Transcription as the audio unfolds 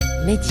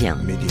ميديا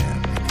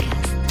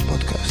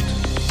بودكاست.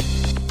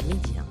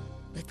 ميديا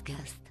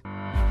بودكاست.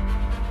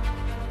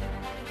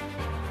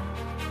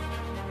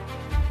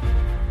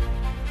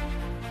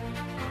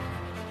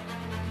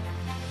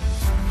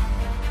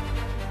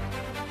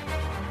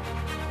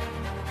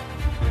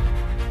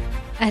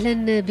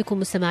 أهلا بكم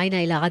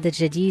مستمعينا إلى عدد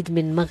جديد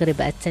من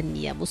مغرب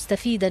التنمية.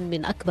 مستفيدا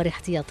من أكبر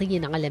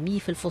احتياطي عالمي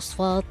في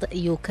الفوسفاط،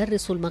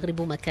 يكرس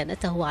المغرب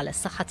مكانته على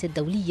الساحة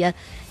الدولية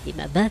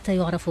لما بات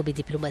يعرف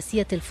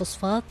بدبلوماسية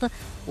الفوسفاط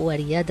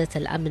وريادة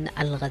الأمن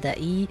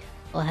الغذائي،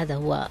 وهذا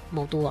هو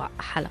موضوع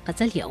حلقة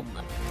اليوم.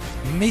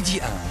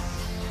 ميديا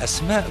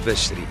أسماء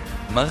بشري،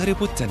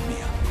 مغرب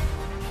التنمية.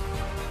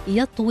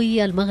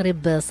 يطوي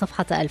المغرب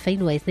صفحة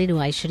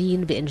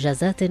 2022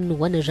 بإنجازات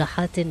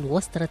ونجاحات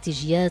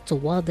واستراتيجيات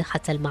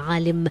واضحة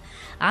المعالم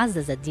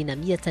عززت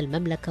دينامية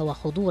المملكة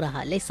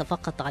وحضورها ليس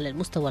فقط على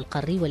المستوى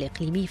القاري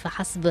والإقليمي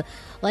فحسب،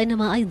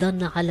 وإنما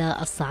أيضا على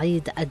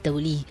الصعيد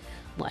الدولي.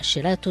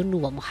 مؤشرات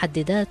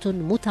ومحددات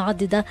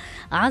متعددة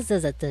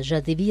عززت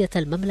جاذبية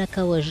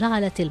المملكة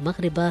وجعلت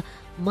المغرب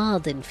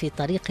ماض في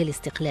طريق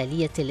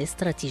الاستقلالية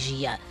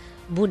الاستراتيجية.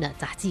 بنى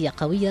تحتية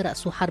قوية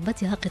رأس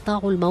حربتها قطاع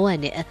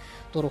الموانئ،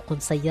 طرق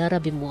سيارة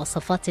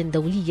بمواصفات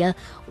دولية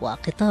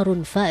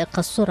وقطار فائق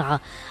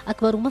السرعة،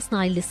 أكبر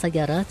مصنع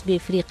للسيارات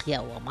بإفريقيا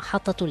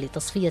ومحطة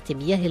لتصفية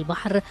مياه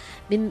البحر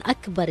من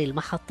أكبر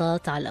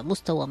المحطات على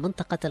مستوى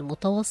منطقة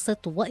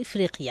المتوسط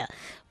وإفريقيا،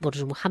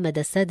 برج محمد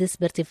السادس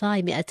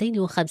بارتفاع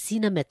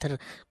 250 متر،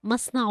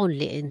 مصنع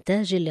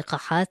لإنتاج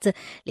اللقاحات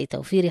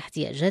لتوفير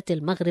احتياجات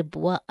المغرب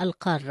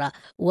والقارة.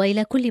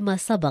 وإلى كل ما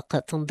سبق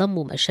تنضم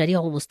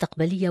مشاريع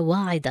مستقبلية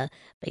واعدة،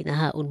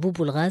 بينها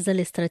أنبوب الغاز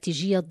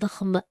الاستراتيجي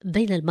الضخم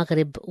بين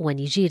المغرب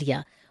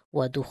ونيجيريا،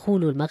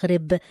 ودخول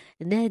المغرب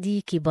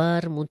نادي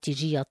كبار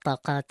منتجي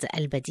الطاقات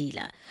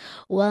البديلة.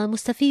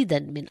 ومستفيدا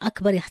من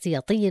أكبر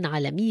احتياطي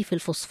عالمي في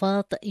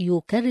الفوسفاط،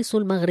 يكرس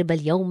المغرب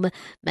اليوم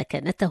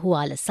مكانته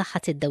على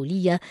الساحة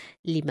الدولية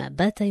لما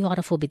بات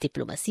يعرف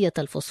بدبلوماسية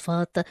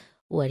الفوسفاط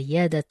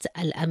وريادة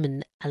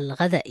الأمن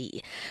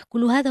الغذائي.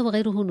 كل هذا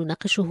وغيره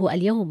نناقشه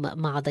اليوم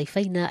مع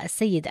ضيفينا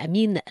السيد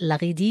أمين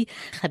لغيدي،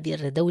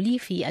 خبير دولي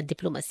في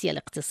الدبلوماسية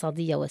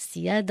الإقتصادية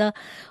والسيادة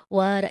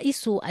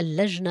ورئيس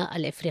اللجنة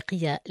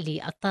الإفريقية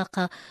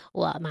للطاقة،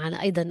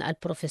 ومعنا أيضا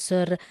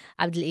البروفيسور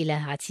عبد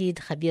الإله عتيد،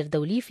 خبير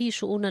دولي في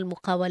شؤون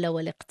المقاولة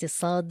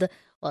والاقتصاد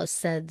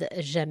وأستاذ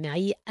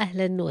جامعي.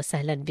 أهلا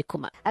وسهلا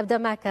بكم. أبدأ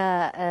معك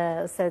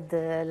أستاذ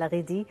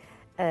لغيدي.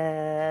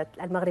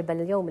 المغرب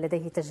اليوم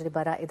لديه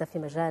تجربة رائدة في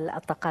مجال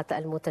الطاقات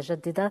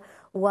المتجددة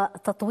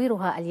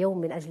وتطويرها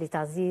اليوم من أجل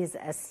تعزيز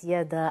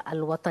السيادة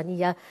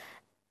الوطنية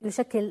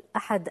يشكل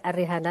أحد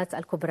الرهانات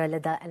الكبرى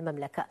لدى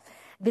المملكة.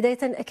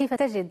 بداية، كيف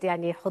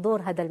تجد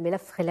حضور هذا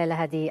الملف خلال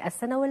هذه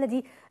السنة،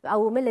 والذي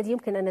أو ما الذي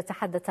يمكن أن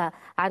نتحدث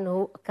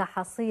عنه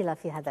كحصيلة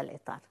في هذا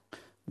الإطار؟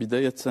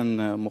 بداية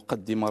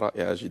مقدمة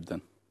رائعة جدا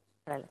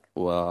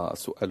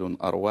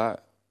وسؤال أروع،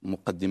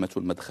 مقدمة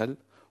المدخل،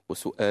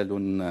 وسؤال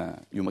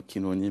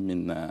يمكنني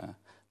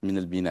من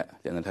البناء،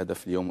 لأن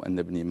الهدف اليوم أن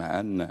نبني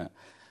معا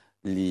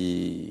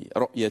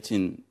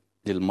لرؤية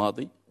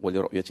للماضي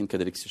ولرؤية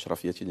كذلك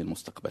استشرافية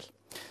للمستقبل.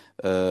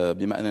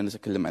 بما أننا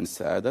نتكلم عن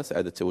السعادة،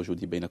 سعادة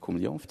تواجدي بينكم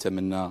اليوم،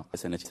 أتمنى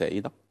سنة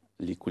سعيدة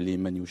لكل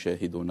من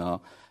يشاهدنا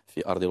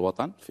في أرض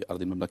الوطن، في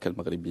أرض المملكة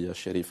المغربية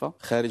الشريفة،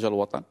 خارج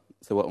الوطن،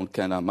 سواء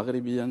كان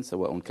مغربيا،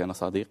 سواء كان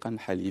صديقا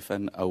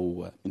حليفا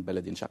أو من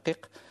بلد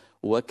شقيق،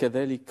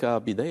 وكذلك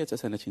بداية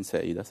سنة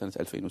سعيدة، سنة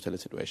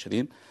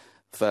 2023.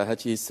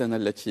 فهذه السنة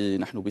التي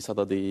نحن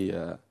بصدد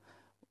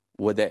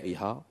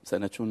وداعها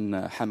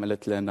سنة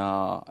حملت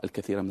لنا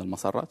الكثير من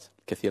المسرات،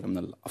 الكثير من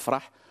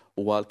الأفراح،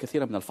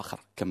 والكثير من الفخر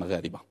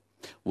كمغاربة،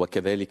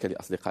 وكذلك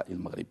لأصدقاء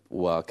المغرب.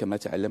 وكما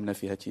تعلمنا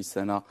في هذه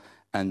السنة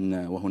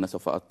وهنا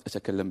سوف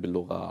أتكلم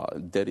باللغة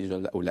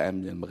الدارجة أو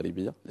العامية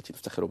المغربية التي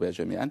نفتخر بها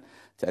جميعا،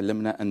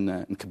 تعلمنا أن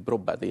نكبروا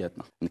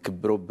ببعضياتنا،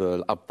 نكبروا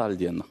بالأبطال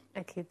ديالنا.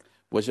 أكيد.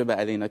 وجب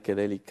علينا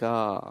كذلك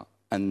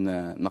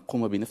أن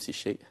نقوم بنفس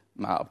الشيء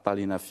مع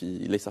أبطالنا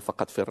ليس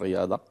فقط في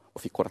الرياضة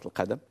وفي كرة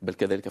القدم، بل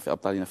كذلك في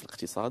أبطالنا في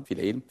الاقتصاد، في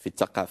العلم، في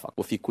الثقافة،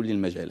 وفي كل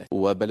المجالات.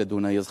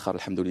 وبلدنا يزخر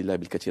الحمد لله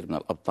بالكثير من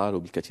الأبطال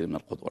وبالكثير من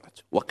القدرات.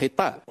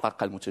 وقطاع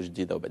الطاقة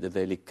المتجددة وبعد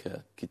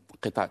ذلك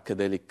قطاع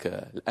كذلك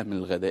الأمن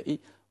الغذائي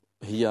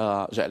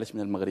هي جعلت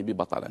من المغرب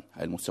بطلا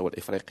على المستوى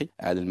الإفريقي،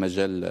 على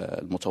المجال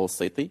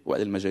المتوسطي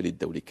وعلى المجال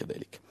الدولي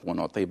كذلك.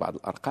 ونعطي بعض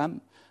الأرقام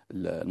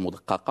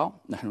المدققة.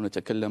 نحن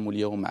نتكلم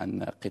اليوم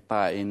عن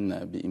قطاع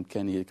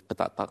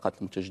قطاع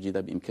الطاقات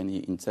المتجددة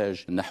بإمكانه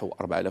إنتاج نحو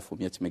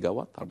 4100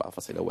 ميجاوات،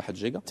 4.1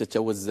 جيجا،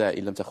 تتوزع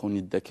إن لم تخن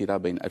الذاكرة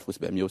بين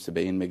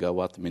 1770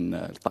 ميجاوات من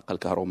الطاقة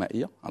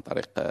الكهرومائية عن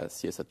طريق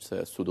سياسة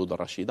السدود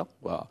الرشيدة،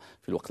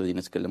 وفي الوقت الذي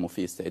نتكلم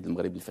فيه يستعد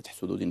المغرب لفتح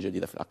سدود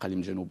جديدة في الأقاليم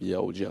الجنوبية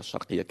والجهة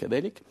الشرقية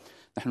كذلك.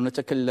 نحن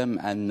نتكلم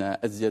عن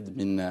أزيد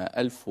من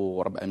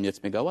 1400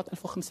 ميجاوات،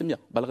 1500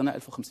 بلغنا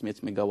 1500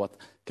 ميجاوات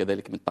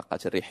كذلك من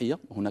الطاقات الريحية.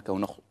 هناك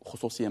هنا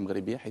خصوصية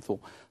مغربية، حيث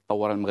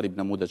طور المغرب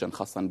نموذجا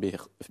خاصا به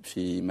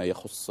فيما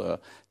يخص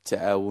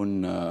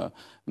التعاون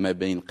ما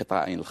بين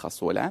القطاعين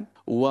الخاص والعام.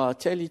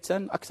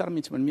 وثالثا أكثر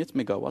من 800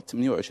 ميجاوات،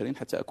 28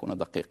 حتى أكون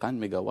دقيقا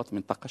ميجاوات من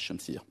الطاقة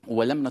الشمسية.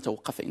 ولم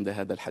نتوقف عند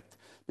هذا الحد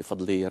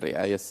بفضل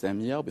الرعاية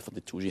السامية وبفضل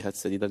التوجيهات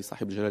السديدة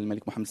لصاحب الجلالة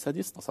الملك محمد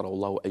السادس نصره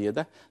الله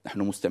وأيده.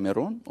 نحن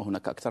مستمرون،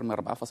 وهناك أكثر من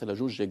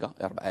 4.2 جيجا،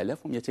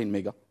 4200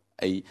 ميجا،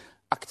 أي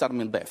أكثر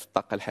من ضعف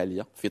الطاقة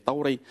الحالية في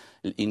طور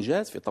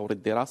الإنجاز، في طور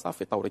الدراسة،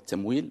 في طور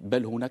التمويل،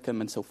 بل هناك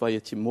من سوف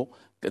يتم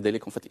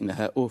كذلك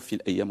إنهاؤه في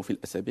الأيام وفي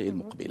الأسابيع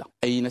المقبلة.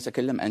 أي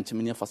نتكلم عن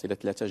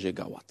 8.3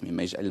 جيجا وات،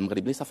 مما يجعل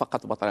المغرب ليس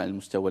فقط بطل على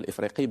المستوى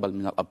الإفريقي بل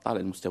من الأبطال على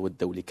المستوى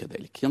الدولي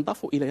كذلك.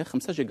 ينضاف إليها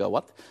 5 جيجا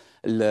وات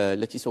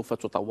التي سوف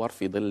تطور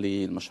في ظل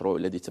المشروع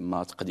الذي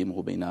تم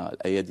تقديمه بين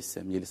الأيادي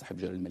السامية لصاحب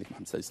جلالة الملك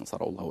محمد السادس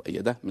نصره الله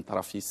وأيده من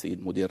طرف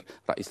السيد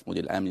رئيس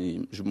المدير العام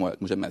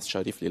لمجمع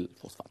الشريف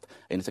للفوسفاط.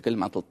 أي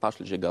نتكلم عن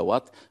 13 جيجا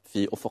وات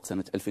في أفق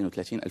سنة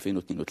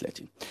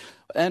 2030-2032.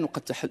 الآن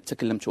وقد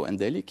تكلمت عن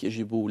ذلك،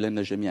 يجب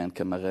لنا جميعا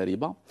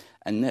كمغاربة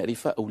أن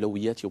نعرف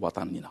أولويات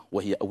وطننا،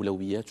 وهي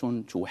أولويات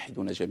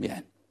توحدنا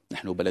جميعا.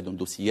 نحن بلد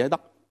ذو سيادة،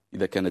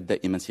 إذا كانت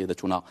دائما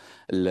سيادتنا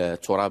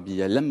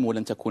الترابية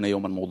ولن تكون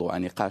يوما موضوع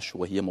نقاش،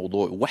 وهي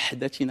موضوع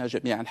وحدتنا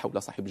جميعا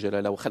حول صاحب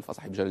الجلالة وخلف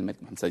صاحب الجلالة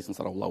الملك محمد السادس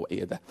نصره الله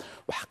وأيده.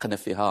 وحققنا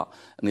فيها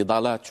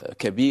نضالات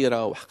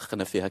كبيرة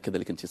وحققنا فيها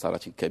كذلك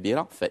انتصارات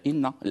كبيرة.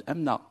 فإن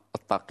الأمن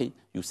الطاقي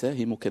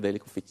يساهم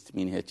كذلك في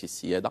تثمين هذه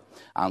السيادة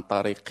عن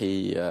طريق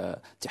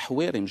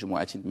تحوير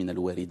مجموعة من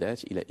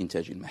الواردات إلى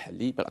إنتاج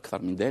محلي، بل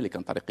أكثر من ذلك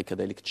عن طريق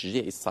كذلك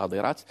تشجيع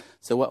الصادرات،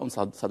 سواء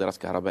صادرات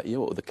كهربائية.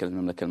 وأذكر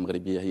المملكة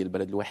المغربية هي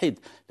البلد الوحيد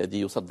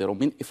الذي يصدر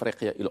من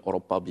إفريقيا إلى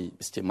أوروبا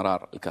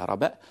باستمرار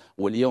الكهرباء.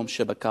 واليوم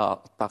الشبكة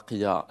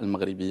الطاقية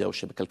المغربية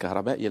والشبكة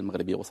الكهربائية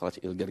المغربية وصلت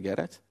إلى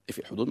الجرجارات في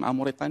الحدود مع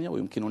موريتانيا،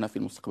 ويمكننا في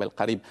المستقبل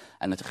القريب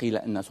أن نتخيل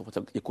أن سوف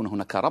يكون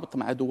هناك ربط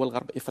مع دول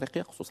غرب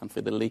إفريقيا، خصوصا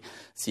في ظل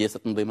سياسة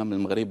انضمام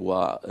المغرب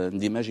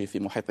واندماجه في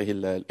محيطه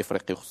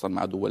الإفريقي خصوصا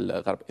مع دول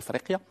غرب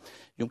إفريقيا.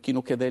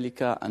 يمكن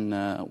كذلك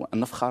أن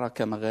نفخر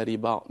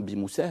كمغاربة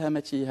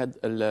بمساهمة هذا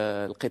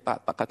القطاع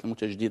الطاقات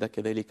المتجددة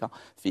كذلك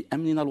في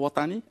أمننا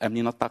الوطني،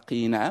 أمننا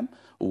الطاقي نعم،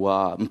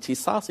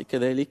 وامتصاص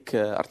كذلك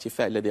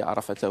ارتفاع الذي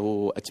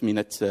عرفته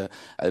أثمنة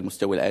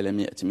المستوى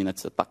العالمي، أثمنة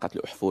الطاقات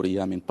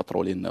الأحفورية من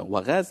بترول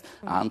وغاز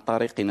عن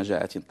طريق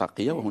نجاعات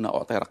طاقية. وهنا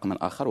أعطي رقما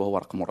آخر وهو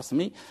رقم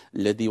رسمي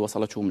الذي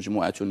وصلته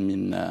مجموعة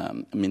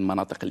من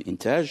مناطق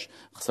الإنتاج،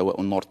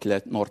 سواء نور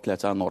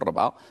 3 نور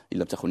 4 إن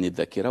لم تخني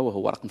الذاكرة،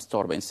 وهو رقم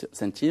 46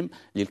 سنتيم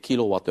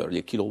للكيلو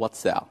وات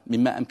ساعة،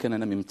 مما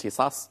أمكننا من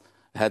امتصاص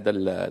هذا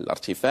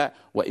الارتفاع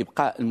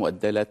وإبقاء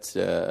المعدلات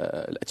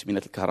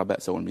الأثمنة الكهرباء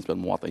سواء بالنسبة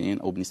للمواطنين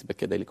أو بالنسبة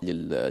كذلك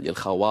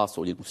للخواص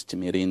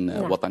وللمستثمرين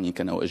وطنيين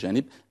كانوا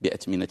وأجانب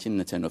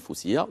بأثمنة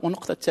تنافسية.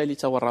 والنقطة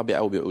الثالثة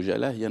والرابعة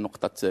وبعجالة هي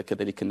نقطة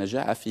كذلك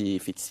النجاعة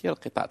في تسيير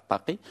القطاع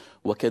الطاقي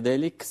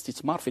وكذلك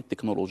استثمار في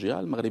التكنولوجيا.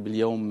 المغرب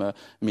اليوم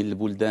من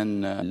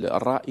البلدان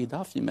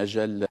الرائدة في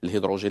مجال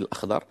الهيدروجين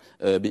الأخضر،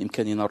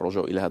 بإمكاننا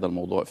الرجوع إلى هذا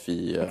الموضوع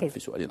في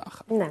سؤال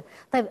آخر. نعم.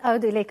 طيب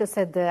أعود إليك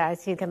أستاذ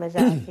عتيق، كما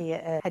جاء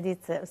في حديث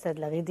أستاذ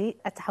لغيدي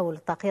التحول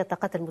الطاقي،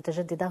 الطاقات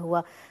المتجددة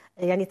هو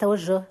يعني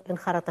توجه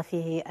انخرط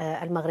فيه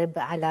المغرب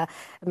على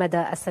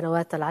مدى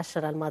السنوات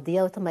 10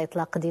 الماضية، وتم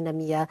إطلاق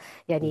دينامية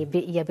يعني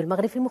بيئية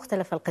بالمغرب في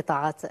مختلف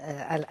القطاعات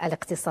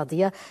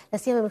الاقتصادية، لا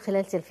سيما من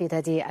خلال تنفيذ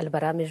هذه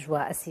البرامج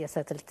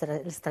والسياسات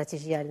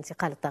الاستراتيجية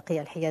للانتقال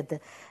الطاقي، الحياد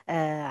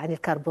عن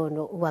الكربون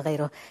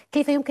وغيره.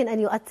 كيف يمكن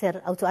أن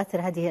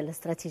تؤثر هذه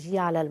الاستراتيجية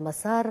على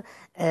المسار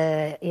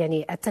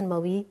يعني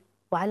التنموي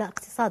وعلى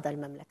اقتصاد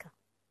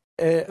المملكة؟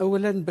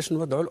 اولا باش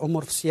نوضعوا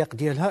الامور في السياق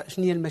ديالها،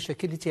 شنو هي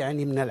المشاكل اللي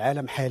تعاني منها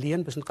العالم حاليا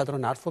باش نقدروا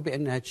نعرفوا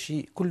بان هذا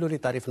الشيء كله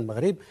لطريف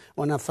المغرب.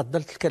 وانا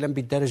فضلت الكلام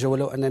بالدرجه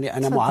ولو انني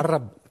انا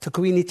معرب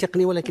تكويني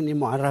تقني ولكني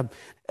معرب.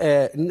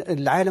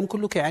 العالم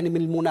كله كيعاني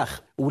من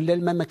المناخ، ولا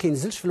الماء ما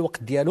كينزلش في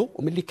الوقت ديالو،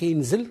 وملي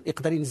كينزل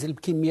يقدر ينزل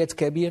بكميات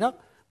كبيره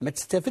ما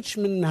تستافدش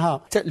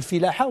منها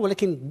الفلاحه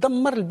ولكن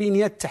تدمر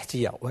البنيه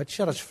التحتيه. وهذا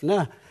الشيء راه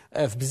شفناه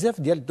في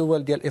بزاف ديال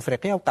الدول ديال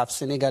افريقيا، وقع في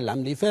السنغال العام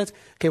اللي فات،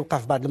 كيوقع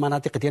في بعض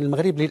المناطق ديال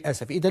المغرب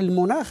للاسف. اذا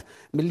المناخ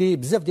ملي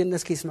بزاف ديال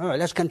الناس كيسمعوا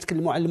علاش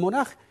كنتكلموا على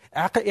المناخ،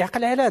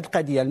 يعقل على هذه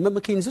القضيه. الماء ما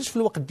كينزلش في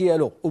الوقت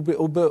ديالو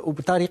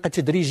وبطريقه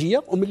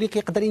تدريجيه، وملي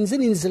كيقدر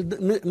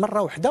ينزل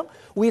مره واحده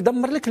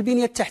ويدمر لك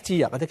البنيه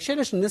التحتيه. هذاك الشيء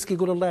علاش الناس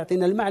كيقولوا الله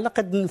يعطينا الماء على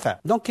قد النفع.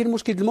 دونك كاين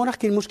المشكل ديال المناخ،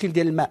 كاين المشكل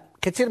ديال الماء.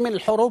 كثير من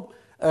الحروب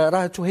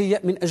راه تهيأ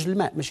من اجل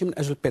الماء ماشي من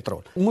اجل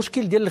البترول.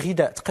 المشكل ديال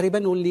الغذاء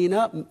تقريبا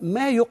ولينا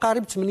ما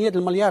يقارب 8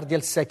 المليار ديال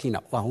الساكنه،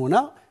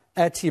 وهنا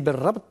اتي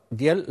بالربط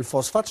ديال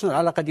الفوسفاط. شنو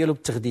العلاقه ديالو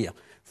بالتغذيه؟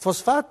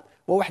 الفوسفاط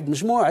هو واحد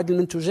مجموعه ديال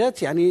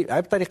المنتوجات يعني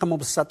بطريقه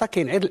مبسطه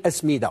كاين غير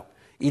الاسمده.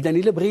 اذا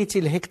الا بغيتي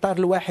الهكتار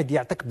الواحد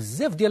يعطيك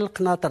بزاف ديال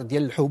القناطر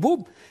ديال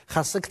الحبوب،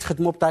 خاصك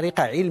تخدموا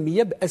بطريقه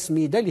علميه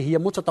باسمده اللي هي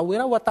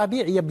متطوره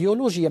وطبيعيه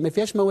بيولوجيه، ما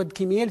فيهاش مواد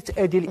كيميائيه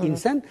لتاذي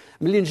الانسان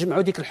ملي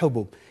نجمعوا ديك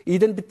الحبوب.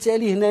 اذا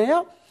بالتالي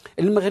هنايا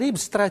المغرب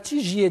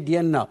استراتيجيه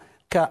ديالنا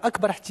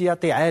كأكبر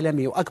احتياطي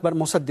عالمي وأكبر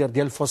مصدر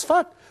ديال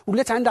الفوسفاط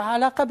ولات عندها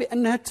علاقة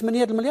بأنها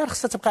 8 المليار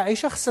خصها تبقى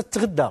عايشة، خصها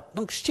تتغدى.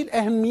 دونك شتي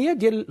الأهمية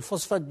ديال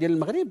الفوسفاط ديال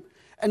المغرب،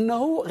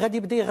 أنه غادي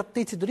يبدا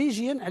يغطي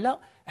تدريجيا على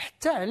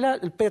حتى على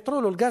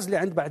البترول والغاز اللي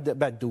عند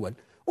بعض الدول.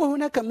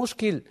 وهناك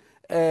مشكل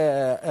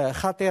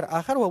خطير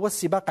آخر، وهو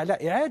السباق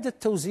على إعادة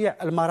توزيع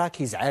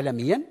المراكز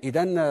عالميا.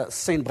 إذا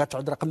الصين بغات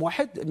تعود رقم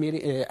 1،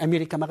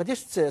 أمريكا ما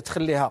غاديش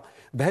تخليها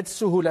بهذه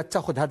السهولة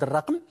تاخذ هذا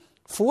الرقم.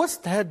 في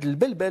وسط هذه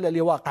البلبله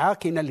اللي واقعه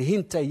كاينه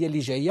الهند هي اللي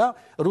جايه،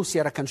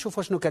 روسيا راه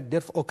كنشوفوا شنو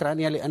كدير في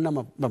اوكرانيا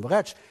لان ما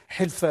بغاتش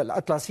حلف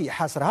الاطلسي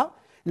يحاصرها.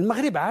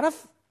 المغرب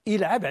عرف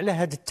يلعب على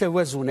هذه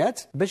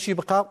التوازنات باش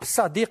يبقى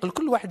صديق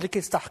لكل واحد اللي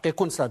كيستحق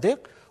يكون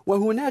صديق،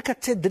 وهناك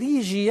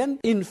تدريجيا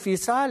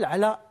انفصال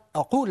على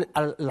أقول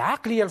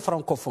العقلية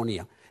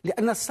الفرنكوفونية،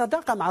 لأن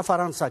الصداقة مع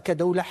فرنسا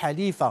كدولة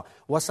حليفة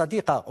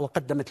وصديقة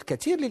وقدمت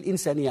الكثير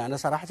للإنسانية. أنا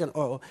صراحة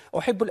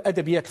أحب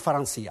الأدبيات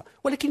الفرنسية،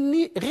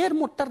 ولكني غير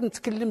مضطر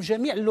نتكلم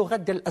جميع اللغات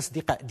ديال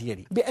الأصدقاء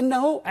ديالي،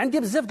 بأنه عندي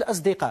بزاف د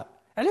الأصدقاء.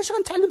 علاش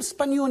غنتعلم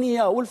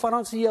الاسبانيونيه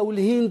والفرنسيه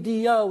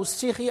والهنديه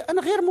والسيخيه؟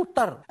 انا غير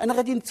مضطر، انا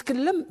غادي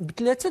نتكلم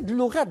بثلاثه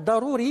اللغات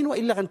ضروريين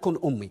والا غنكون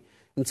امي.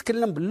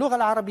 نتكلم باللغه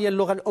العربيه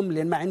اللغه الام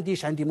لان ما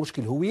عندي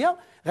مشكل هويه،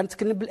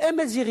 غنتكلم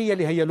بالامازيغيه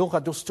اللي هي لغه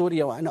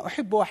دستوريه وانا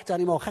احبها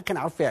واحترمها واخا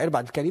كنعرف فيها غير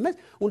بعض الكلمات،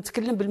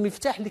 ونتكلم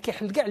بالمفتاح اللي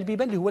كيحل كاع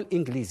البيبان اللي هو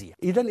الانجليزيه.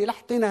 اذا الا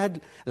حطينا هذه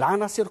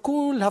العناصر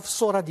كلها في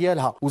الصوره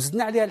ديالها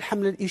وزدنا عليها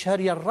الحمله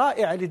الاشهاريه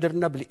الرائعه اللي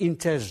درنا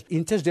بالانتاج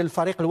ديال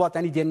الفريق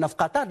الوطني ديالنا في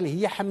قطر،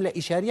 اللي هي حمله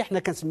اشهاريه حنا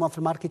كنسموها في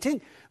الماركتينغ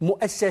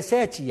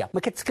مؤسساتيه، ما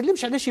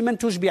كتكلمش على شي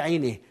منتوج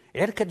بعينه،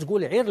 غير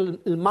كتقول غير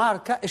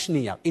الماركه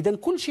اشنيه. اذا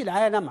كل شيء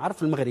العالم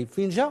عرف المغرب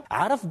فين جا،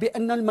 عرف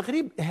بان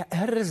المغرب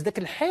هرس ذاك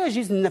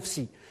الحاجز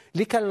النفسي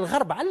اللي كان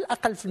الغرب على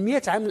الاقل في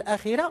 100 عام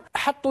الاخيره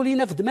حطوا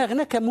لينا في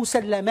دماغنا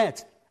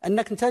كمسلمات،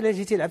 انك انت لا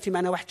جيتي لعبتي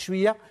معنا واحد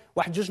شويه،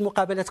 واحد جوج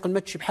مقابلات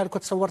قلمت شي بحالك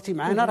وتصورتي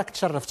معنا راك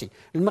تشرفتي.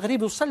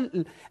 المغرب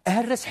وصل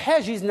هرس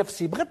حاجز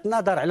نفسي بغض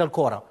النظر على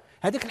الكره،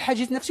 هذاك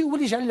الحاجز النفسي هو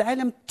اللي جعل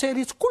العالم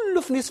الثالث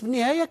كله في نصف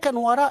النهايه كان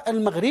وراء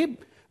المغرب،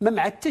 ما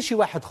مع حتى شي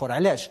واحد اخر.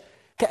 علاش؟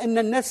 كأن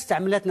الناس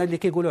استعملتنا اللي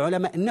كيقولوا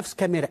علماء النفس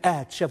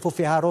كمرآة، شافوا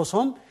فيها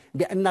روسهم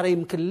بأن راه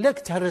يمكن لك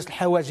تهرس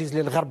الحواجز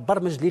للغرب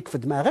برمج ليك في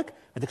دماغك.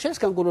 هذاك الشيء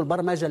كنقولوا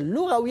البرمجه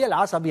اللغويه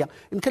العصبيه،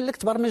 يمكن لك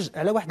تبرمج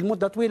على واحد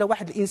المده طويله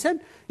واحد الانسان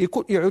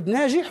يكون يعود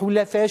ناجح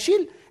ولا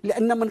فاشل،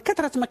 لان من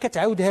كثره ما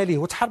كتعاودها ليه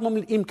وتحرمه من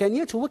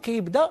الامكانيات هو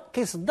كيبدا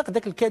كيصدق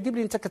ذاك الكاذب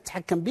اللي انت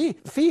كتحكم به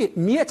فيه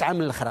 100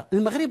 عام الاخرى.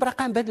 المغرب راه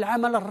قام بهذا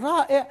العمل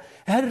الرائع،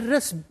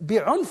 هرس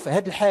بعنف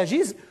هذا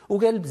الحاجز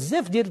وقال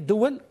بزاف ديال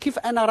الدول كيف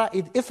انا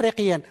رائد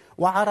افريقيا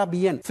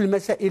وعربيا في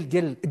المسائل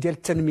ديال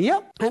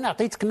التنميه. انا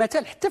اعطيتك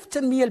مثال حتى في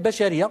التنميه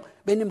البشريه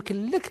بان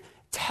يمكن لك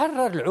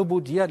تحرر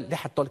العبوديه اللي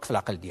حطوا لك في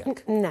العقل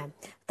ديالك. نعم.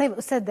 طيب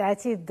أستاذ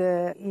عتيد،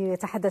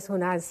 يتحدث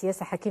هنا عن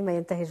سياسة حكيمة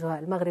ينتهجها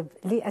المغرب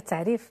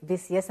للتعريف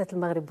بسياسة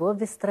المغرب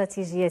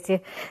وباستراتيجيته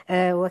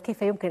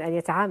وكيف يمكن أن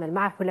يتعامل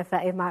مع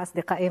حلفائه مع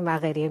أصدقائه مع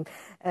غيرهم.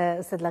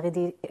 أستاذ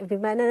لغيدي،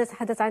 بما أننا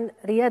نتحدث عن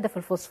ريادة في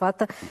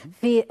الفوسفاط،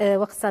 في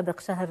وقت سابق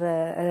شهر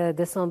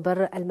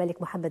ديسمبر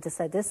الملك محمد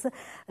السادس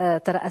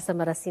ترأس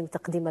مراسيم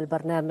تقديم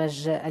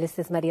البرنامج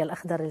الاستثماري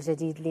الأخضر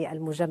الجديد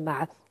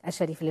للمجمع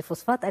الشريف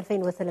للفوسفاط 2023-2027.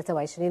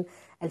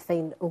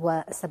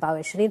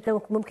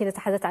 ممكن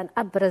نتحدث عن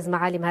أبرز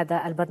معالم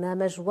هذا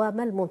البرنامج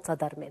وما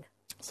المنتظر منه؟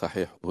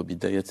 صحيح.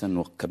 وبداية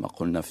وكما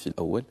قلنا في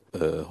الأول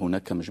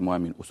هناك مجموعة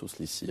من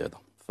أسس للسيادة.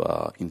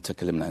 فإن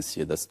تكلمنا عن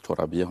السيادة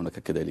الترابية هناك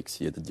كذلك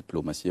السيادة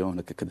الدبلوماسية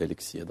وهناك كذلك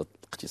السيادة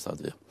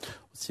الاقتصادية.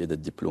 والسيادة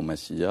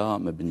الدبلوماسية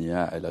مبنية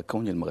على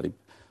كون المغرب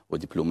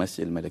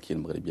ودبلوماسية الملكية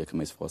المغربية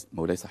كما يصفها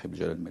مولاي صاحب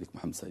الجلالة الملك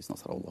محمد السادس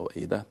نصره الله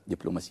وأيده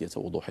دبلوماسية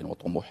وضوح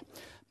وطموح،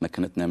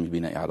 مكنتنا من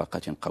بناء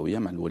علاقات قوية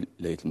مع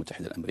الولايات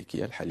المتحدة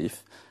الأمريكية،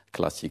 الحليف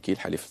كلاسيكي،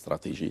 الحليف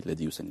الاستراتيجي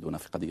الذي يساندنا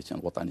في قضية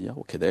وطنية،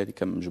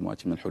 وكذلك مجموعة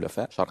من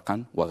الحلفاء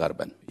شرقا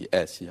وغربا في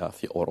آسيا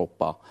في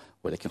أوروبا،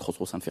 ولكن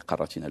خصوصا في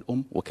قارتنا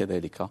الأم،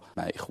 وكذلك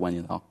مع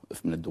إخواننا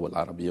من الدول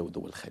العربية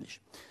ودول الخليج.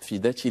 في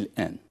ذات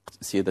الآن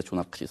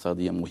سيادتنا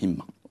الاقتصادية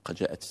مهمة، وقد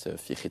جاءت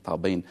في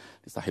خطابين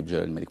لصاحب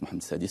الجلالة الملك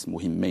محمد السادس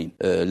مهمين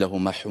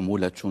لهما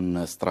حمولة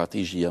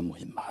استراتيجية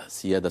مهمة.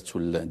 السيادة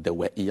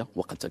الدوائية،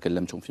 وقد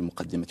تكلمتم في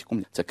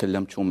مقدمتكم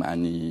تكلمتم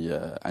عن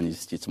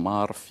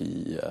الاستثمار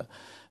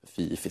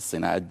في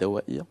الصناعة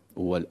الدوائية،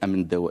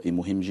 والأمن الدوائي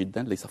مهم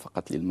جدا ليس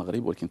فقط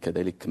للمغرب ولكن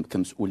كذلك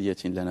كمسؤولية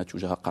لنا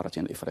تجاه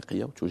قارتنا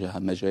الإفريقية وتجاه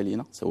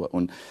مجالنا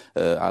سواء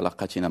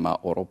علاقاتنا مع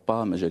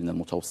أوروبا مجالنا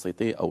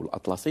المتوسطي أو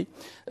الأطلسي.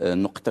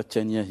 النقطة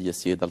الثانية هي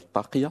السيادة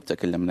الطاقية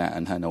تكلمنا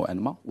عنها نوعا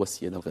ما،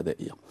 والسيادة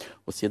الغذائية.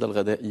 والسيادة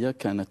الغذائية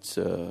كانت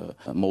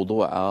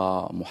موضوع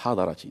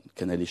محاضرة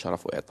كان لي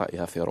شرف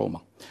إعطائها في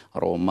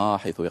روما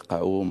حيث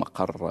يقع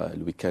مقر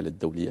الوكالة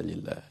الدولية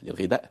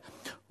للغذاء،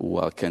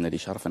 وكان لي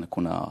شرف أن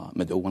أكون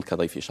مدعوا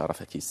كضيف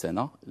شرف هذه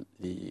السنة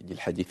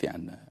للحديث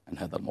عن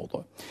هذا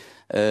الموضوع.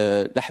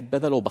 لا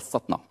حبذا لو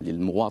بسطنا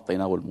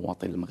للمواطنة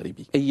والمواطن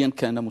المغربي أيا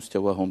كان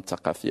مستواهم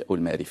الثقافي أو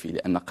المعرفي،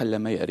 لأن قل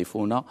ما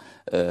يعرفون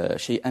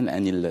شيئا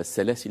عن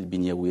السلاسل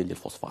البنيوية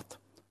للفوسفات.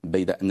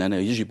 بيد أننا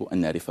يجب أن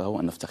نعرفها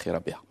وأن نفتخر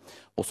بها.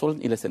 وصولا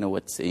إلى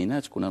سنوات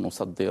التسعينات كنا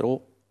نصدر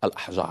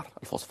الأحجار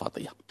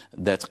الفوسفاطية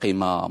ذات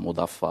قيمة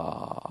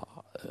مضافة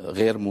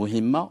غير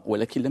مهمة،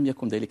 ولكن لم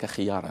يكن ذلك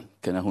خيارا.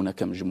 كان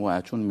هناك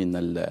مجموعة من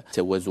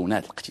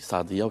التوازنات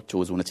الاقتصادية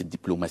والتوازنات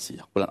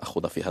الدبلوماسية، ولن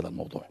أخوض في هذا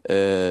الموضوع.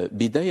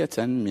 بداية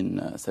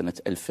من سنة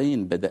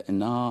 2000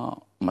 بدأنا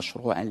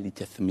مشروعا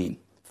لتثمين،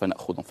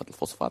 فنأخذ فت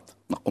الفوسفات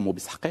نقوم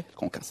بسحقه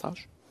الكونكاساج،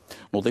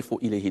 نضيف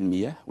إليه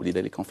المياه.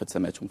 ولذلك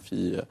سمعتم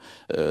في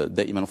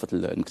دائما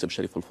المكتب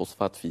الشريف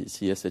للفوسفات في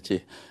سياسته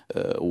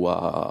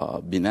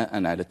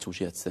وبناء على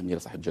التوجيهات السامية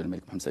لصاحب الجلالة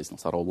الملك محمد السادس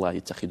نصره الله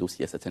يتخذ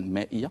سياسة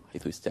مائية،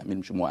 حيث يستعمل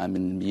مجموعة من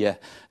المياه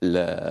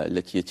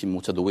التي يتم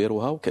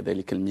تدويرها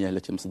وكذلك المياه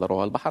التي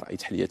مصدرها البحر، أي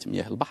تحلية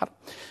مياه البحر.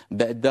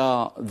 بعد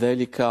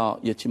ذلك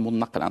يتم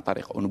النقل عن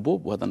طريق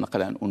أنبوب، وهذا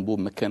النقل عن أنبوب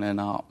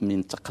مكننا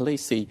من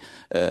تقليص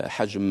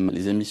حجم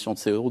ليزيميسيون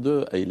CO2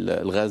 أي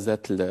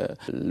الغازات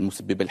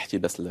المسببة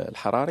لاحتباس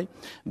الحراري.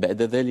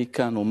 بعد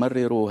ذلك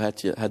نمرر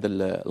هذا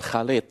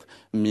الخليط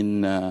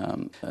من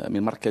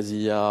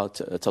مركزية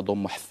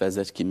تضم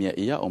حفازات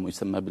كيميائية أو ما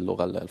يسمى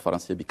باللغة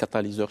الفرنسية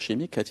بكاتاليزور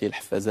شيميك. هذه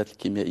الحفازات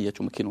الكيميائية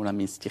تمكننا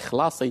من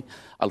استخلاص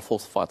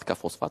الفوسفات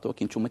كفوسفات،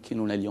 ولكن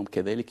تمكننا اليوم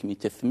كذلك من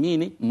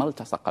تثمين ما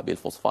التصق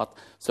بالفوسفات،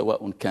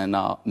 سواء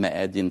كان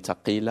معادن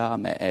ثقيلة،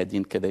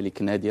 معادن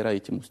كذلك نادرة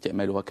يتم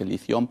استعمالها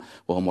كالليثيوم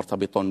وهو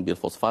مرتبط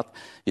بالفوسفات،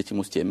 يتم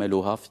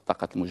استعمالها في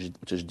الطاقات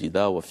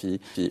المتجددة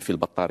وفي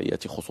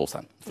البطاريات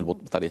خصوصا في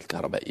البطاريات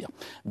الكهربائية.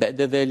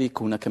 بعد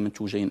ذلك هناك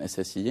منتوجين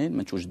أساسيين،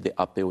 منتوج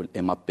DAP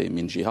والMAP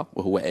من جهة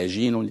وهو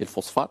عجين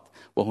للفوسفات،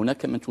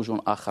 وهناك منتوج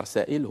آخر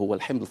سائل هو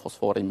الحمض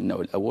الفوسفوري من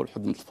النوع الأول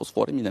والحمض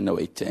الفوسفوري من النوع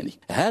الثاني.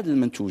 هذه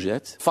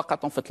المنتوجات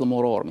فقط في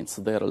المرور من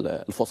تصدير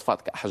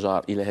الفوسفات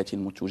كأحجار إلى هذه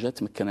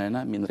المنتوجات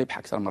مكننا من ربح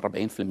أكثر من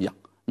 40%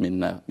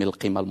 من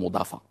القيمة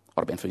المضافة.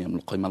 40% من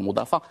القيمة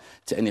المضافة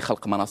تعني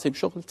خلق مناصب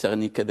شغل،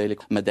 تعني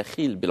كذلك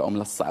مداخيل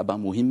بالعملة الصعبة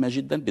مهمة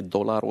جدا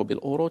بالدولار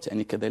وبالأورو،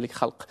 تعني كذلك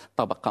خلق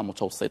طبقة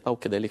متوسطة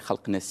وكذلك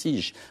خلق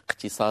نسيج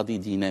اقتصادي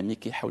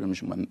ديناميكي حول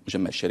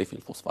المجمع الشريف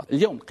للفوسفات.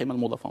 اليوم القيمة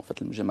المضافة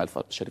في المجمع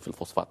الشريف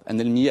للفوسفات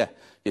أن المياه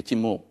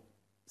يتم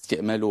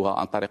استعمالها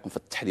عن طريق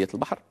تحلية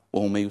البحر،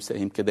 وهو ما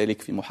يساهم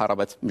كذلك في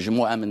محاربة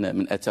مجموعة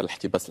من آثار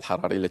الاحتباس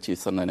الحراري التي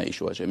صرنا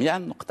نعيشها جميعا.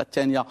 النقطة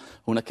الثانية،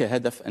 هناك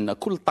هدف أن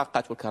كل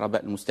الطاقات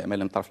والكهرباء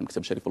المستعملة من طرف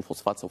المكتب الشريف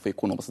للفوسفات سوف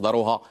يكون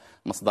مصدرها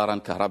مصدرا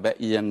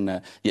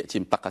كهربائيا يأتي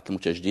من الطاقات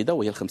المتجددة،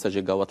 وهي 5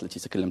 جيجاوات التي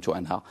تكلمت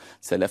عنها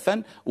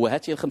سلفا.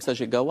 وهذه 5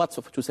 جيجاوات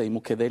سوف تساهم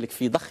كذلك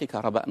في ضخ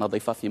كهرباء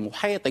نظيفة في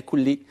محيط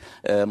كل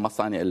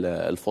مصانع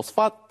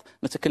الفوسفات.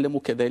 نتكلم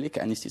كذلك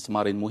عن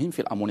استثمار مهم في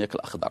الأمونياك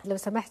الأخضر. لو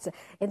سمحت،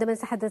 عندما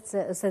نتحدث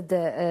أستاذ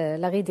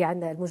لغيدي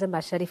عن المجمع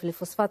الشريف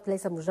للفوسفات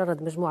ليس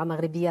مجرد مجموعة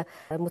مغربية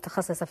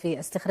متخصصة في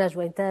استخراج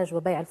وإنتاج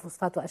وبيع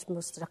الفوسفات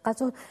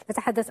ومشتقاته،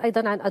 نتحدث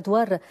أيضا عن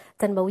أدوار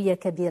تنموية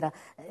كبيرة.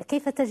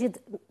 كيف تجد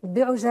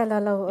بعجالة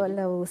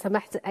لو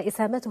سمحت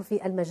إسهامته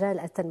في المجال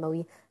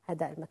التنموي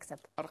هذا المكسب؟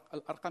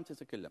 الأرقام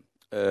تتكلم.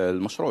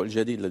 المشروع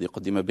الجديد الذي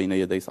قدم بين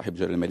يدي صاحب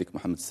الجلالة الملك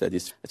محمد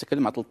السادس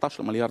يتكلم عن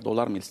 13 مليار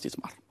دولار من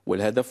الاستثمار،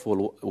 والهدف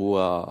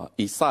هو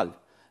إيصال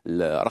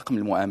رقم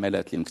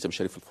المعاملات للمكتب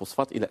الشريف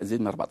للفوسفات إلى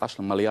أزيد من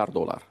 14 مليار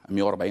دولار،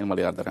 140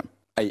 مليار درهم،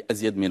 أي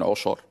أزيد من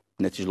عشر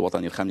الناتج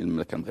الوطني الخام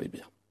للمملكة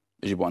المغربية.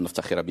 يجب أن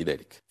نفتخر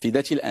بذلك. في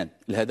ذات الآن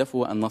الهدف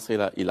هو أن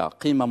نصل إلى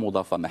قيمة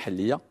مضافة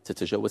محلية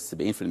تتجاوز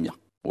 70%،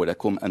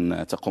 ولكم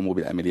أن تقوموا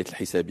بالعملية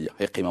الحسابية.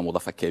 هي قيمة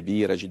مضافة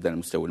كبيرة جدا على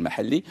المستوى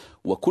المحلي،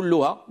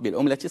 وكلها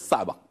بالعملة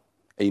الصعبة،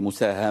 أي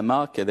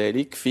مساهمة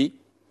كذلك في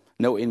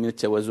نوع من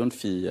التوازن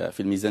في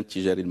الميزان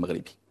التجاري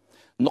المغربي.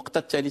 النقطة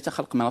الثالثة،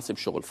 خلق مناصب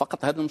شغل.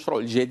 فقط هذا المشروع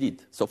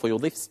الجديد سوف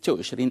يضيف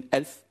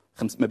 26,000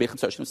 ما بين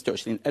 25 و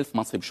 26,000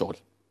 منصب شغل.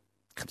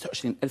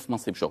 25,000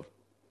 منصب شغل،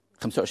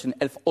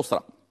 25,000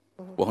 أسرة.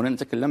 وهنا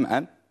نتكلم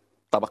عن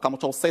طبقة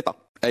متوسطة،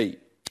 أي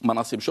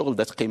مناصب شغل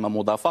ذات قيمة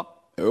مضافة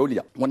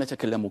عليا.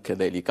 ونتكلم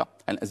كذلك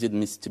عن أزيد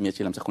من 600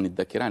 لم تكن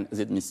الذاكرة، عن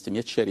أزيد من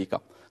 600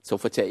 شركة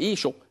سوف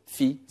تعيش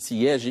في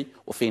سياج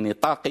وفي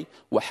نطاق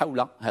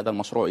وحول هذا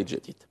المشروع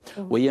الجديد.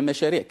 وهي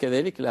مشاريع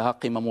كذلك لها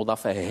قيمة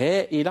مضافة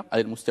هائلة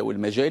على المستوى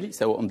المجالي،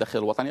 سواء داخل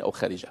الوطن أو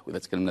خارجه. وإذا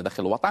تكلمنا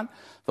داخل الوطن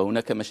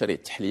فهناك مشاريع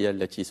التحلية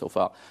التي سوف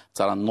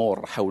ترى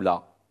النور حول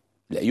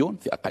العيون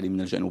في أقاليم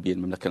من الجنوبية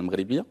المملكة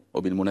المغربية.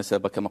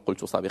 وبالمناسبة كما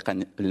قلت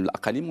سابقا،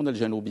 الأقاليم من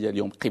الجنوبية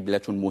اليوم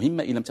قبلة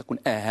مهمة إن لم تكن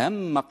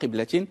أهم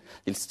قبلة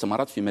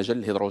للاستثمارات في مجال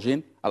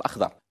الهيدروجين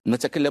الأخضر.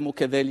 نتكلم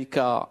كذلك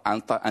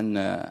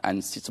عن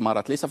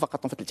استثمارات ليس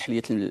فقط في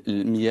تحلية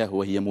المياه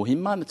وهي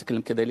مهمة،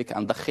 نتكلم كذلك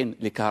عن ضخ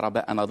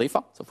لكهرباء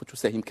نظيفة سوف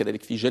تساهم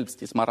كذلك في جلب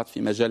استثمارات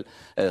في مجال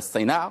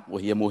الصناعة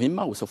وهي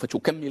مهمة، وسوف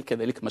تكمل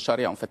كذلك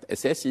مشاريع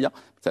أساسية،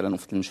 مثلا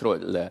في المشروع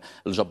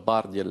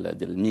الجبار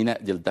ديال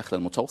الميناء ديال الداخل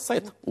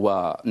المتوسط.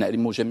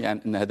 ونعلم جميعا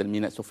أن هذا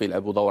الميناء سوف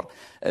يلعب دور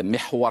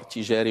محور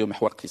تجاري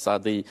ومحور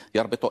اقتصادي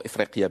يربط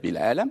إفريقيا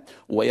بالعالم،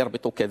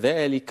 ويربط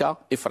كذلك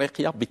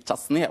إفريقيا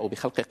بالتصنيع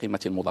وبخلق قيمة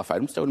مضافة. على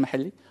المستوى المستوى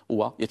المحلي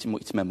ويتم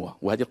إتمامها.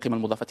 وهذه القيمة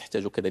المضافة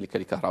تحتاج كذلك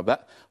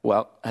لكهرباء،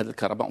 وهذا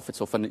الكهرباء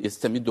سوف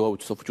يستمدها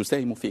وسوف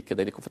تساهم فيه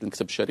كذلك في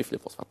المكتب الشريف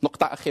للفوسفات.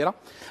 نقطة أخيرة،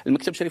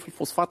 المكتب الشريف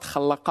للفوسفات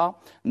خلق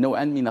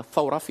نوعا من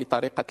الثورة في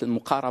طريقة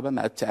المقاربة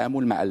مع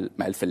التعامل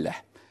مع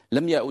الفلاح.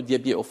 لم يعد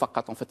يبيع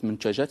فقط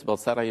منتجات، بل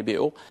صار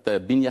يبيع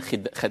بنية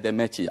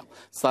خدماتية،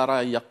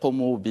 صار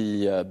يقوم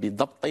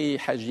بضبط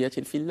حاجيات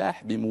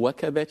الفلاح،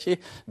 بمواكبته،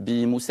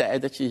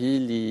 بمساعدته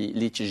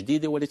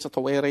لتجديد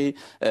ولتطوير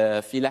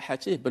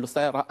فلاحته، بل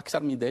صار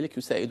أكثر من ذلك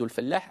يساعد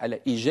الفلاح على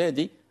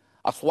إيجاد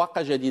أسواق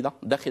جديدة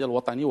داخل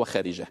الوطن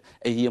وخارجه.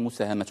 أي هي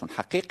مساهمة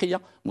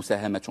حقيقية،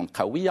 مساهمة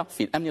قوية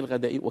في الأمن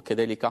الغذائي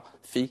وكذلك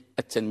في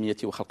التنمية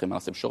وخلق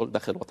مناصب الشغل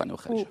داخل الوطن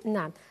وخارجه.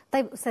 نعم.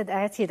 طيب أستاذ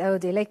عتيد،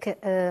 أعود إليك.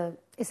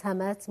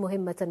 إسهامات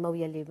مهمة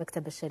تنموية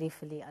لمكتب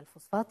الشريف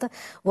للفوسفات،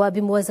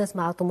 وبموازاة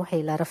مع طموحه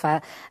إلى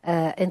رفع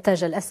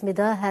إنتاج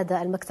الأسمدة،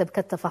 هذا المكتب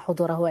كتف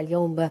حضوره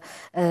اليوم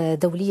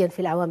دوليا في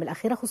الأعوام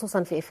الأخيرة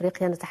خصوصا في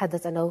إفريقيا.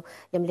 نتحدث أنه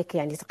يملك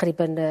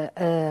تقريبا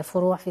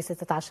فروع في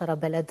 16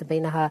 بلد،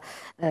 بينها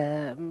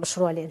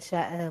مشروع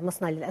لإنشاء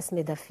مصنع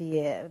للأسمدة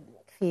في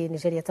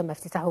نيجيريا تم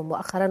افتتاحه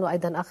مؤخرا،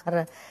 وأيضا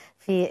آخر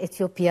في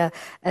إثيوبيا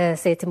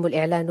سيتم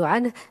الإعلان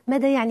عنه.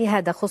 ماذا يعني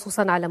هذا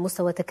خصوصا على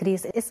مستوى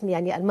تكريس اسم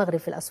المغرب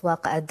في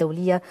الأسواق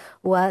الدولية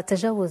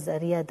وتجاوز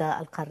ريادة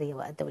القارية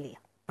والدولية؟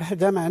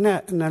 هذا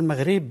معناه أن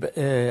المغرب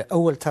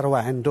أول ثروة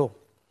عنده،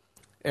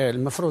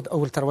 المفروض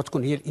أول ثروة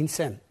تكون هي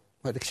الإنسان،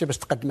 وهذا الشيء باش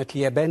تقدمت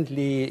اليابان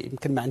اللي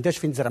يمكن ما عندهاش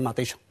فين تزرع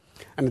مطيشة.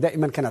 أنا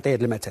دائما كنعطي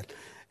هذا المثل،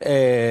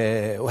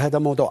 وهذا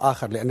موضوع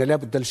آخر، لأن لا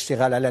بد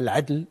الاشتغال على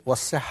العدل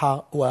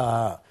والصحة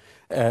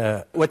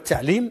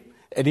والتعليم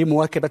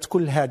لمواكبة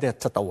كل هذا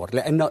التطور،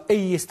 لأن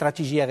أي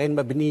استراتيجية غير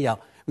مبنية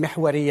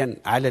محوريا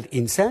على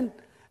الإنسان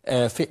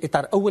في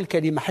إطار أول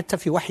كلمة حتى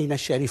في وحينا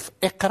الشريف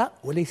اقرأ،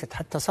 وليست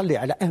حتى صلي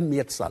على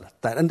أهمية الصلاة.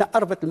 لأن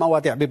أربط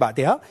المواضيع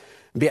ببعضها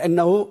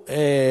بأنه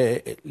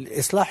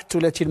الإصلاح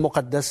الثلاثي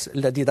المقدس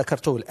الذي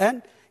ذكرته الآن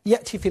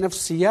يأتي في نفس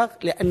السياق،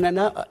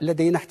 لأننا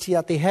لدينا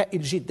احتياطي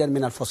هائل جدا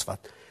من الفوسفات.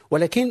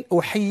 ولكن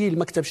أحيي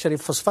المكتب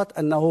الشريف فوسفات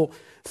أنه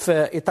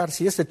في إطار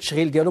سياسة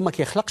التشغيل ديالو ما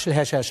كيخلقش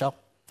الهشاشة،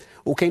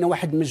 وكاينه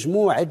واحد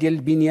مجموعه ديال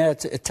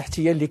البنيات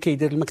التحتيه اللي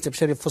كيدير المكتب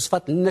الشريف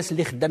فوسفات للناس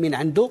اللي خدامين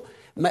عنده،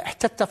 ما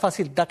حتى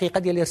التفاصيل الدقيقه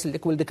ديال يرسل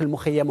لك ولدك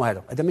المخيم،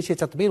 وهذا ماشي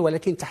تطبيل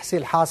ولكن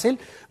تحصيل حاصل،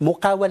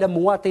 مقاوله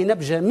مواطنه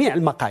بجميع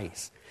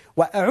المقاييس.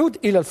 واعود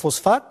الى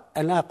الفوسفات،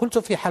 انا قلت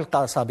في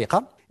حلقه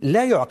سابقه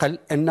لا يعقل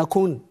ان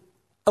نكون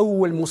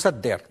اول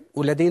مصدر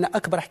ولدينا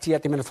اكبر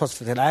احتياطي من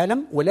الفوسفات في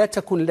العالم، ولا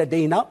تكون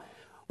لدينا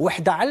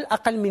واحدة على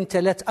الأقل من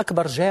 3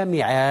 أكبر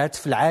جامعات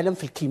في العالم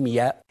في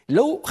الكيمياء.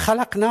 لو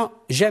خلقنا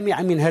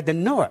جامعة من هذا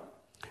النوع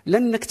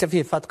لن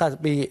نكتفي فقط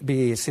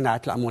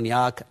بصناعة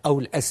الأمونياك أو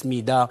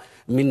الأسمدة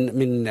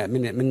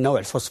من نوع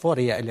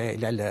الفوسفورية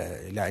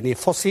يعني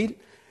فوسيل،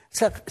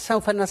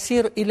 سوف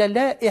نسير إلى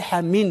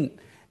لائحة من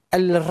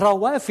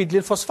الروافد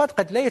للفوسفات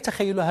قد لا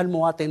يتخيلها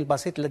المواطن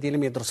البسيط الذي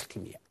لم يدرس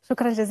الكيمياء.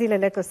 شكرا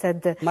جزيلا لك أستاذ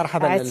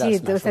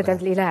عتيد. أستاذ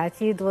عبد الإله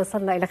عتيد،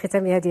 وصلنا إلى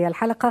ختام هذه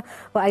الحلقة،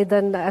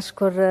 وأيضا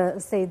أشكر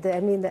السيد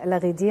أمين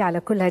لغيدي على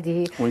كل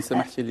هذه. وإن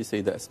سمحتي لي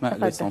سيدة أسماء،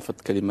 ليس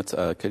فقط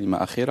كلمة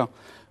أخيرة،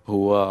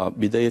 هو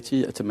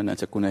بدايتي أتمنى أن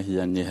تكون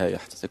هي النهاية،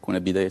 حتى تكون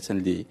بداية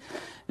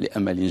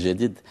لأمل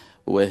جديد،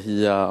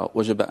 وهي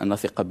وجب أن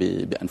نثق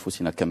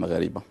بأنفسنا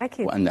كمغاربة،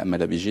 وأن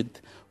نعمل بجد،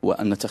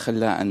 وأن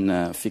نتخلى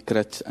عن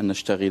فكرة أن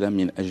نشتغل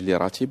من أجل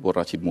راتب،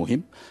 والراتب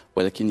مهم،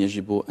 ولكن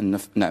يجب أن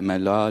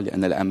نعمل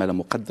لأن العمل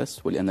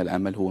مقدس، ولأن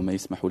العمل هو ما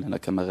يسمح لنا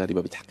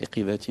كمغاربة بتحقيق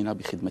ذاتنا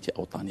بخدمة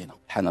أوطاننا.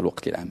 حان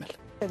الوقت للعمل.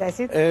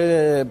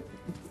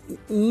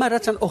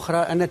 مرة أخرى،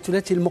 أنا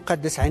الثلاثي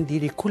المقدس عندي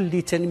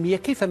لكل تنمية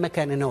كيفما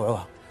كان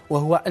نوعها،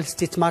 وهو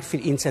الاستثمار في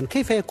الإنسان.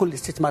 كيف يكون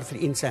الاستثمار في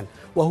الإنسان؟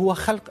 وهو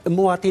خلق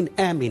مواطن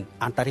آمن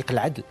عن طريق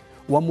العدل،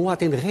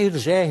 ومواطن غير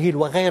جاهل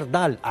وغير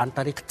ضال عن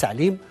طريق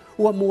التعليم،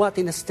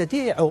 ومواطن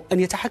يستطيع أن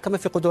يتحكم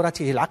في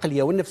قدراته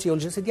العقلية والنفسية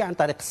والجسدية عن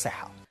طريق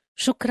الصحة.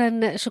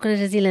 شكرا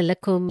جزيلا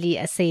لكم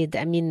للسيد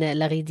أمين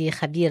لغيدي،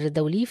 خبير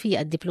دولي في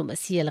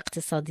الدبلوماسية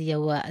الاقتصادية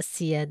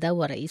والسيادة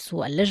ورئيس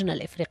اللجنة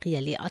الإفريقية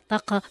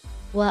للطاقة،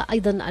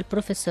 وأيضا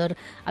البروفيسور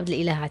عبد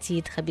الإله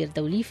عتيد، خبير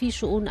دولي في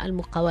شؤون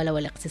المقاولة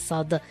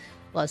والاقتصاد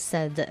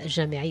وأستاذ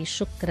جامعي.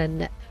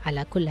 شكرا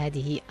على كل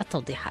هذه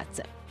التوضيحات،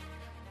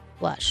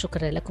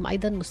 وشكرا لكم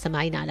أيضا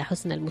مستمعين على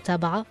حسن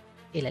المتابعة.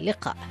 إلى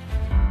اللقاء.